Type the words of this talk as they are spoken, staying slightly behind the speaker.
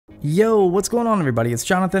Yo, what's going on everybody? It's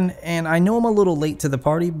Jonathan, and I know I'm a little late to the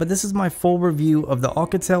party, but this is my full review of the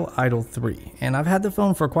Alcatel Idol 3. And I've had the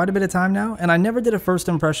phone for quite a bit of time now, and I never did a first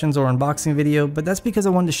impressions or unboxing video, but that's because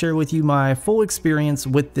I wanted to share with you my full experience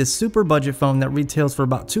with this super budget phone that retails for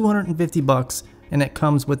about 250 bucks. And it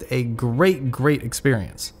comes with a great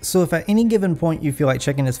experience. So if at any given point you feel like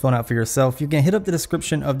checking this phone out for yourself, you can hit up the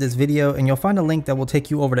description of this video and you'll find a link that will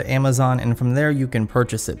take you over to Amazon, and from there you can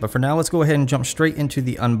purchase it. But for now, let's go ahead and jump straight into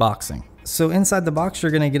the unboxing. So inside the box,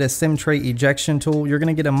 you're going to get a SIM tray ejection tool, you're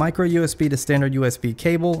going to get a micro USB to standard USB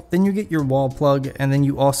cable, then you get your wall plug, and then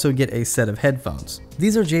you also get a set of headphones.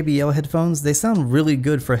 These are JBL headphones. They sound really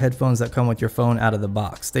good for headphones that come with your phone out of the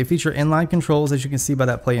box. They feature inline controls, as you can see by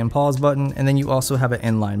that play and pause button, and then you also have an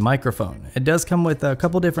inline microphone. It does come with a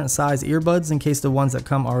couple different size earbuds in case the ones that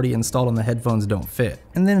come already installed on the headphones don't fit.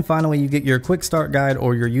 And then finally, you get your quick start guide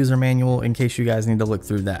or your user manual in case you guys need to look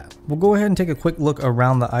through that. We'll go ahead and take a quick look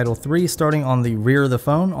around the Idol 3, starting on the rear of the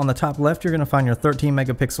phone. On the top left, you're going to find your 13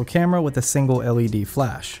 megapixel camera with a single LED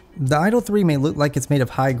flash. The Idol 3 may look like it's made of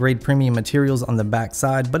high-grade premium materials on the back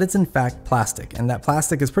side, but it's in fact plastic, and that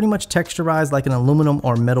plastic is pretty much texturized like an aluminum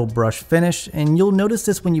or metal brush finish, and you'll notice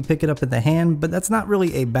this when you pick it up in the hand, but that's not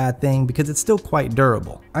really a bad thing because it's still quite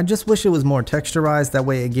durable. I just wish it was more texturized, that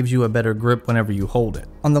way it gives you a better grip whenever you hold it.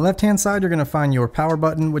 On the left-hand side, you're going to find your power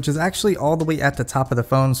button, which is actually all the way at the top of the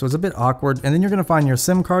phone, so it's a bit awkward, and then you're going to find your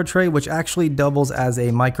SIM card tray, which actually doubles as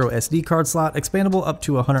a micro SD card slot, expandable up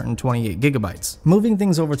to 128 gigabytes. Moving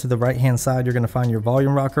things over to the right hand side, you're going to find your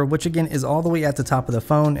volume rocker, which again is all the way at the top of the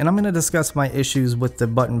phone, and I'm going to discuss my issues with the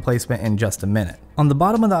button placement in just a minute. On the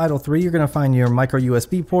bottom of the Idol 3, you're going to find your micro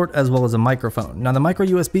USB port as well as a microphone. Now the micro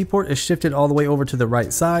USB port is shifted all the way over to the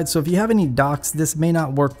right side, so if you have any docks, this may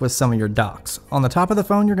not work with some of your docks. On the top of the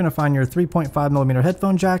phone, you're going to find your 3.5mm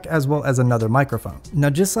headphone jack as well as another microphone. Now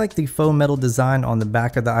just like the faux metal design on the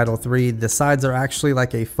back of the Idol 3, the sides are actually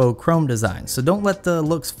like a faux chrome design, so don't let the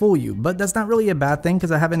looks fool you, but that's not really a bad thing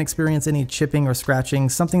because I haven't experienced any chipping or scratching,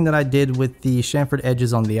 something that I did with the chamfered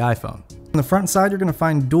edges on the iPhone. On the front side, you're going to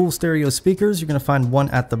find dual stereo speakers. You're going to find one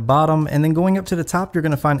at the bottom, and then going up to the top, you're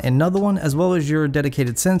going to find another one, as well as your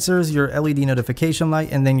dedicated sensors, your LED notification light,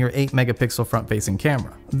 and then your 8 megapixel front facing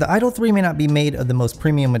camera. The Idol 3 may not be made of the most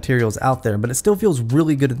premium materials out there, but it still feels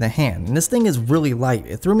really good in the hand, and this thing is really light.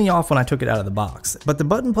 It threw me off when I took it out of the box, but the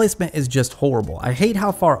button placement is just horrible. I hate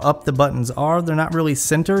how far up the buttons are. They're not really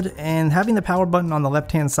centered, and having the power button on the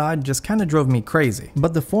left hand side just kind of drove me crazy.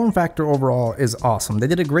 But the form factor overall is awesome. They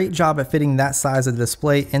did a great job at fitting that size of the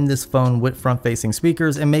display in this phone with front-facing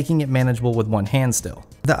speakers and making it manageable with one hand still.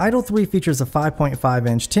 The Idol 3 features a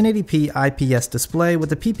 5.5-inch 1080p IPS display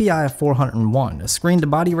with a PPI of 401, a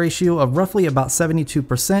screen-to-body ratio of roughly about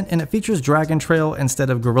 72%, and it features Dragon Trail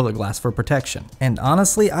instead of Gorilla Glass for protection. And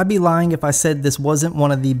honestly, I'd be lying if I said this wasn't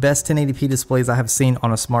one of the best 1080p displays I have seen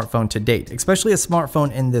on a smartphone to date, especially a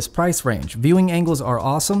smartphone in this price range. Viewing angles are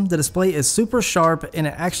awesome, the display is super sharp, and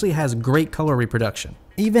it actually has great color reproduction.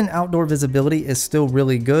 Even outdoor visibility is still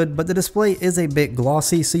really good, but the display is a bit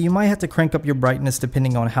glossy, so you might have to crank up your brightness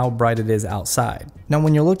depending on how bright it is outside. Now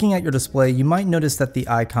when you're looking at your display, you might notice that the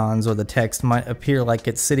icons or the text might appear like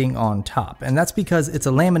it's sitting on top, and that's because it's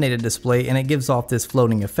a laminated display and it gives off this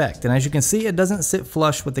floating effect. And as you can see, it doesn't sit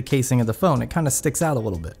flush with the casing of the phone, it kind of sticks out a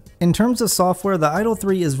little bit. In terms of software, the Idol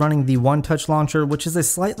 3 is running the One Touch launcher, which is a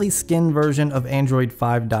slightly skinned version of Android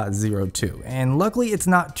 5.02, and luckily it's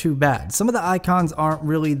not too bad. Some of the icons aren't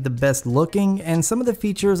really the best looking, and some of the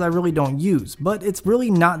features I really don't use, but it's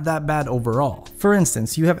really not that bad overall. For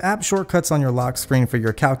instance, you have app shortcuts on your lock screen for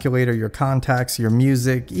your calculator, your contacts, your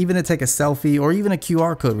music, even to take a selfie, or even a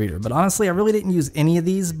QR code reader. But honestly, I really didn't use any of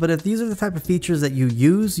these, but if these are the type of features that you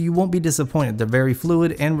use, you won't be disappointed. They're very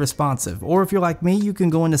fluid and responsive, or if you're like me, you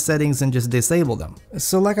can go into settings and just disable them.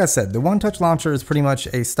 So like I said, the One Touch launcher is pretty much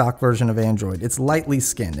a stock version of Android. It's lightly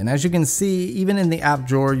skinned, and as you can see, even in the app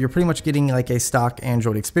drawer, you're pretty much getting like a stock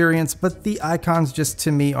Android experience, but the icons just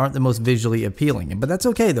to me aren't the most visually appealing. But that's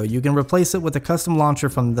okay though, you can replace it with a custom launcher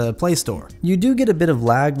from the Play Store. You do get a bit of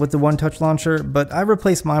lag with the One Touch launcher, but I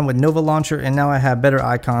replaced mine with Nova launcher and now I have better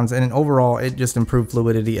icons, and overall it just improved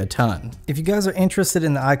fluidity a ton. If you guys are interested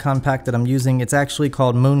in the icon pack that I'm using, it's actually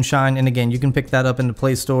called Moonshine, and again, you can pick that up in the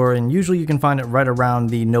Play Store, and usually you can find it right around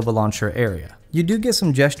the Nova launcher area. You do get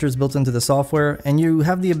some gestures built into the software, and you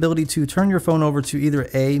have the ability to turn your phone over to either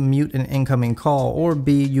A, mute an incoming call, or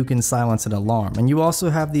B, you can silence an alarm. And you also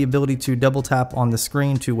have the ability to double tap on the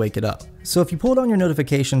screen to wake it up. So if you pull down your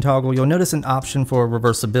notification toggle, you'll notice an option for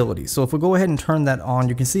reversibility. So if we go ahead and turn that on,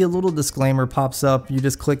 you can see a little disclaimer pops up. You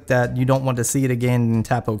just click that, you don't want to see it again, and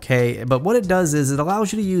tap OK. But what it does is it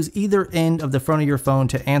allows you to use either end of the front of your phone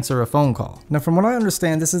to answer a phone call. Now from what I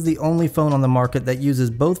understand, this is the only phone on the market that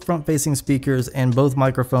uses both front-facing speakers and both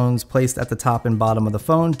microphones placed at the top and bottom of the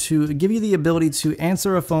phone to give you the ability to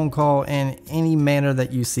answer a phone call in any manner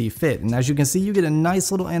that you see fit. And as you can see, you get a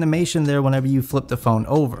nice little animation there whenever you flip the phone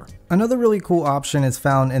over. Another really cool option is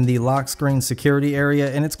found in the lock screen security area,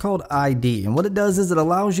 and it's called ID. And what it does is it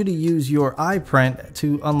allows you to use your iPrint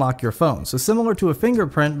to unlock your phone. So similar to a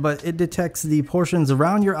fingerprint, but it detects the portions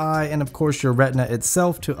around your eye and of course your retina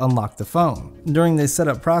itself to unlock the phone. During the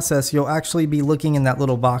setup process, you'll actually be looking in that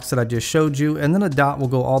little box that I just showed you, and then a dot will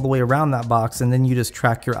go all the way around that box, and then you just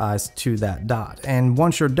track your eyes to that dot. And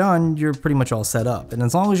once you're done, you're pretty much all set up. And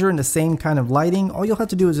as long as you're in the same kind of lighting, all you'll have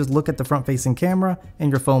to do is just look at the front-facing camera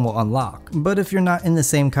and your phone will unlock. But if you're not in the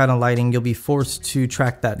same kind of lighting, you'll be forced to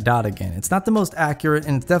track that dot again. It's not the most accurate,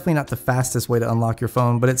 and it's definitely not the fastest way to unlock your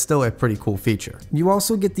phone, but it's still a pretty cool feature. You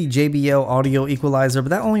also get the JBL audio equalizer, but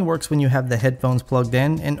that only works when you have the headphones plugged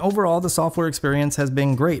in, and overall the software experience has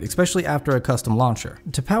been great, especially after a custom launcher.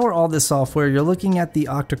 To power all this software, you're looking at the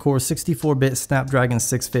octa-core 64-bit Snapdragon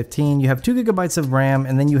 615, you have 2GB of RAM,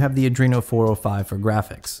 and then you have the Adreno 405 for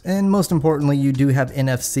graphics. And most importantly, you do have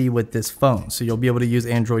NFC with this phone, so you'll be able to use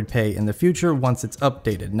Android Pay in the future once it's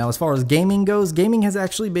updated. Now as far as gaming goes, gaming has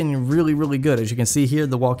actually been really good. As you can see here,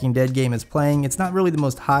 the Walking Dead game is playing. It's not really the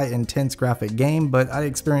most high intense graphic game, but I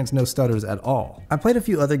experienced no stutters at all. I played a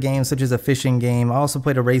few other games such as a fishing game, I also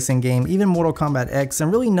played a racing game, even Mortal Kombat X,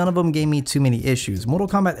 and really none of them gave me too many issues. Mortal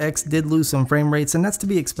Kombat X did lose some frame rates, and that's to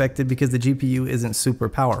be expected because the GPU isn't super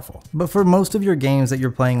powerful. But for most of your games that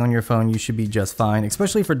you're playing on your phone, you should be just fine,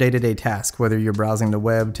 especially for day-to-day tasks, whether you're browsing the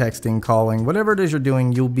web, texting, calling, whatever it is you're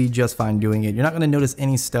doing, you'll be just fine doing it. You're not going to notice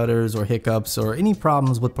any stutters or hiccups or any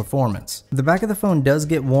problems with performance. The back of the phone does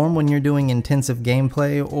get warm when you're doing intensive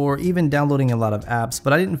gameplay or even downloading a lot of apps,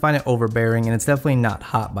 but I didn't find it overbearing, and it's definitely not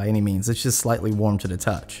hot by any means. It's just slightly warm to the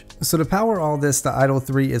touch. So to power all this, the Idol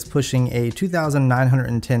 3 is pushing a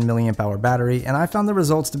 2,910 mAh battery, and I found the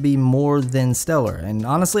results to be more than stellar. And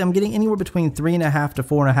honestly, I'm getting anywhere between 3.5 to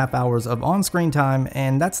 4.5 hours of on-screen time,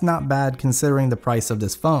 and that's not bad considering the price of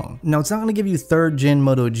this phone. Now, it's not going to give you 3rd gen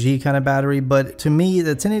Moto G kind of battery, but to me,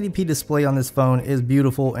 the 1080p display on this phone is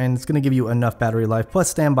beautiful, and it's going to give you enough battery life, plus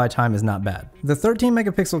standby time is not bad. The 13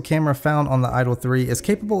 megapixel camera found on the Idol 3 is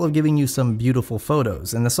capable of giving you some beautiful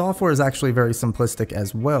photos, and the software is actually very simplistic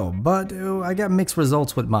as well, but I got mixed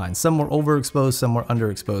results with mine. Some were overexposed, some were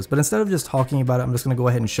underexposed, but instead of just talking about it, I'm just going to go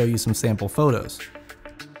ahead and show you some sample photos.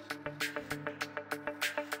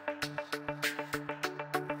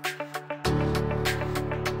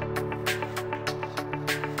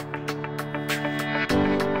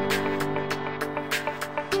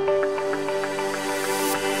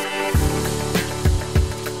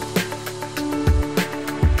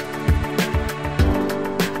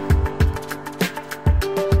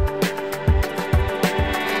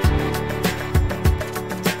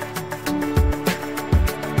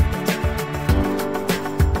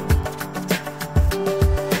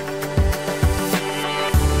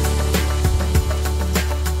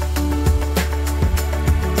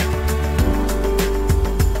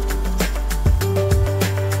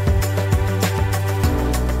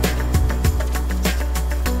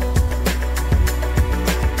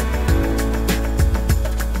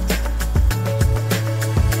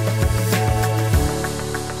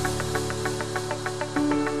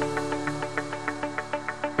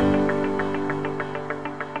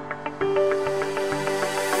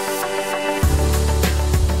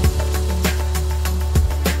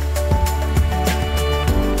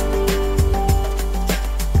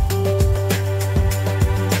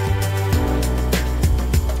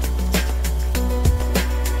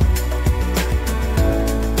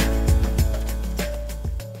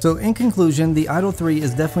 So in conclusion, the Idol 3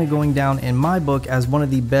 is definitely going down in my book as one of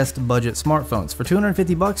the best budget smartphones. For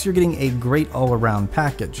 250 bucks, you're getting a great all-around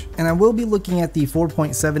package. And I will be looking at the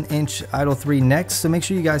 4.7-inch Idol 3 next, so make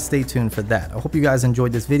sure you guys stay tuned for that. I hope you guys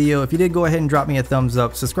enjoyed this video. If you did, go ahead and drop me a thumbs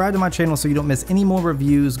up. Subscribe to my channel so you don't miss any more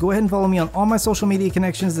reviews. Go ahead and follow me on all my social media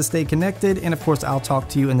connections to stay connected. And of course, I'll talk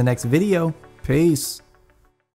to you in the next video. Peace.